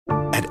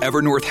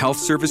Evernorth Health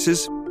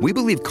Services, we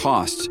believe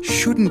costs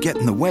shouldn't get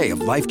in the way of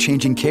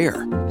life-changing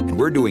care, and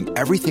we're doing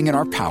everything in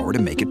our power to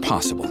make it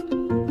possible.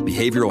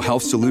 Behavioral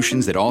health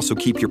solutions that also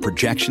keep your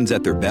projections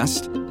at their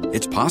best?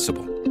 It's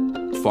possible.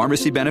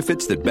 Pharmacy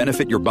benefits that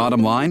benefit your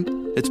bottom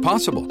line? It's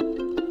possible.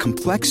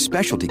 Complex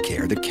specialty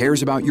care that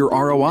cares about your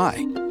ROI?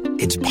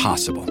 It's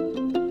possible.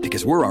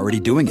 Because we're already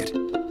doing it.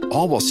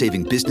 All while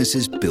saving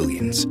businesses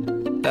billions.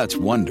 That's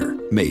Wonder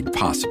made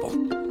possible.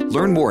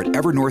 Learn more at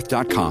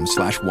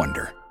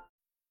evernorth.com/wonder.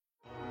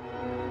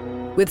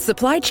 With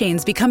supply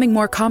chains becoming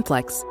more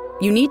complex,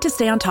 you need to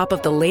stay on top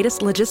of the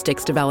latest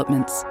logistics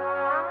developments.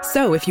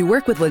 So if you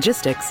work with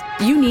logistics,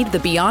 you need the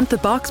Beyond the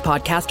Box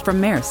podcast from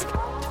Maersk.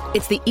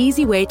 It's the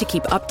easy way to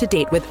keep up to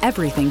date with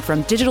everything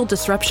from digital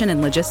disruption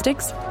in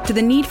logistics to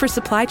the need for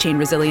supply chain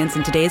resilience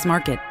in today's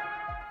market.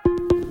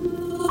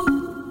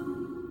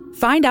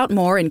 Find out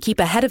more and keep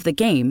ahead of the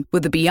game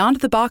with the Beyond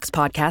the Box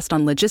podcast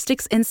on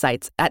logistics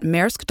insights at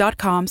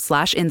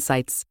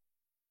maersk.com/insights.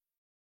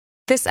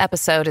 This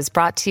episode is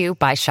brought to you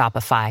by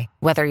Shopify.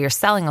 Whether you're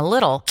selling a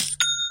little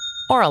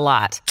or a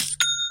lot,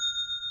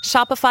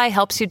 Shopify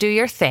helps you do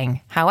your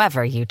thing,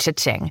 however you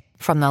cha-ching.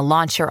 From the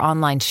launch your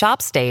online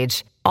shop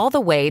stage, all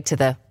the way to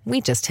the we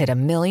just hit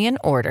 1 million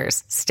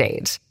orders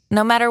stage.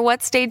 No matter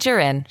what stage you're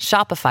in,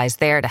 Shopify's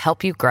there to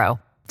help you grow.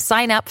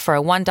 Sign up for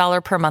a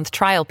 $1 per month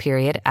trial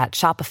period at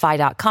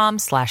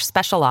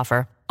shopify.com/special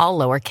offer, all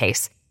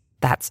lowercase.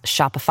 That's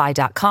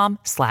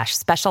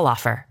shopify.com/special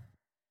offer.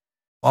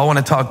 I want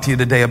to talk to you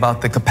today about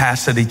the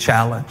capacity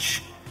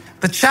challenge.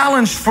 The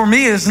challenge for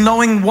me is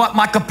knowing what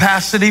my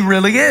capacity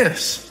really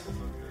is.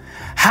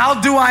 How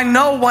do I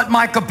know what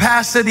my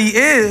capacity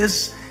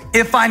is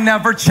if I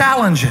never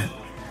challenge it?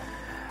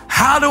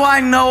 How do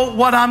I know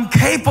what I'm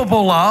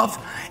capable of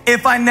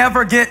if I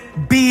never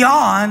get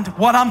beyond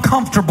what I'm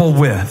comfortable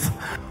with?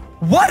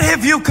 What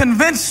have you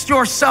convinced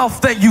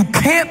yourself that you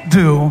can't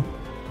do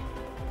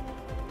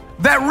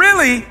that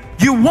really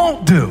you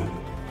won't do?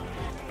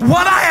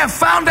 What I have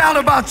found out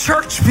about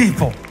church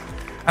people,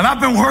 and I've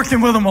been working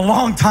with them a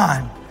long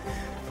time,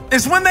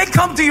 is when they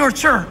come to your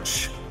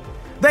church,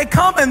 they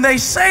come and they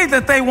say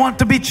that they want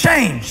to be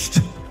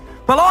changed,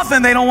 but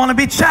often they don't want to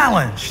be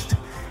challenged.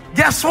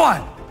 Guess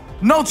what?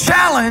 No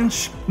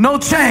challenge, no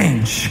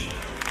change.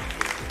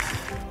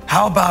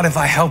 How about if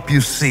I help you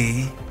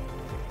see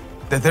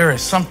that there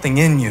is something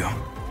in you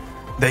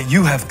that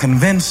you have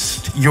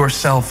convinced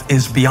yourself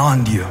is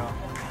beyond you?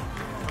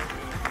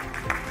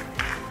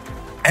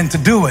 And to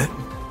do it,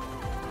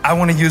 I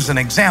want to use an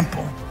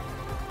example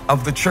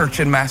of the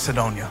church in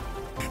Macedonia.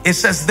 It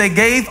says they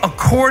gave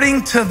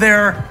according to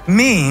their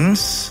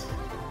means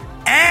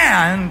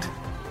and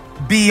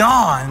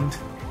beyond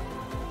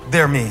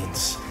their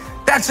means.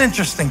 That's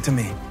interesting to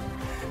me,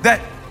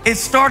 that it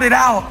started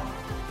out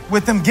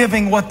with them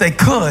giving what they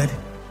could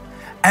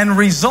and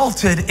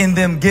resulted in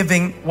them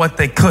giving what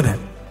they couldn't.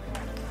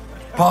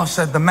 Paul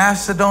said the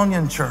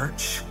Macedonian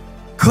church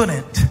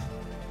couldn't,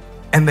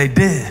 and they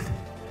did.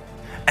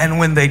 And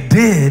when they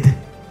did,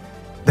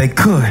 they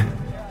could.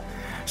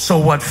 So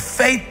what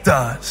faith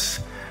does,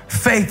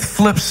 faith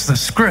flips the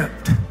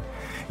script.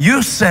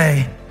 You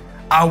say,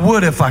 I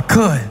would if I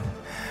could.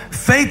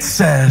 Faith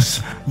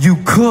says, you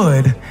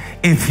could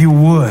if you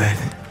would.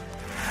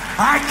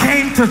 I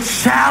came to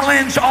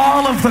challenge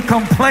all of the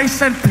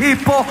complacent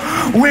people.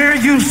 Where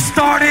you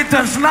started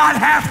does not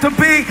have to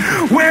be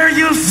where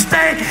you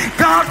stay.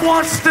 God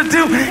wants to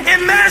do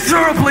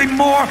immeasurably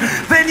more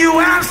than you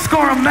ask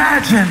or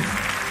imagine.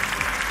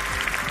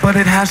 But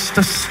it has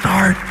to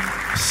start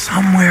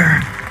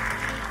somewhere.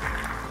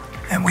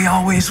 And we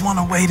always want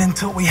to wait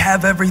until we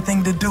have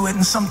everything to do it.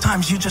 And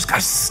sometimes you just got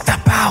to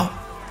step out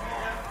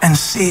and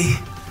see.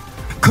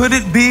 Could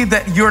it be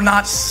that you're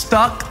not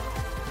stuck,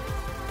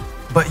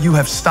 but you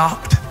have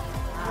stopped?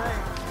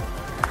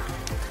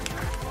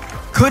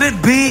 Could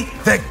it be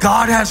that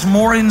God has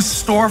more in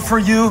store for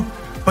you,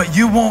 but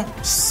you won't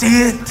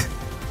see it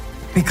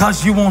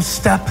because you won't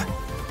step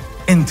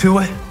into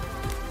it?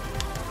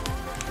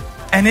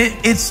 And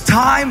it's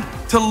time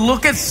to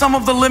look at some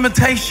of the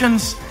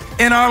limitations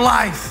in our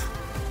life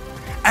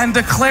and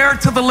declare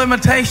to the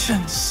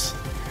limitations,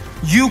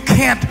 you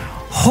can't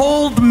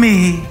hold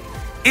me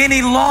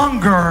any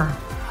longer.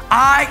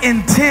 I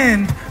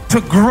intend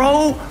to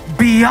grow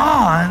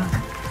beyond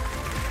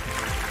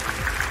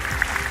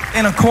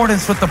in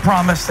accordance with the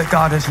promise that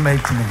God has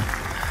made to me.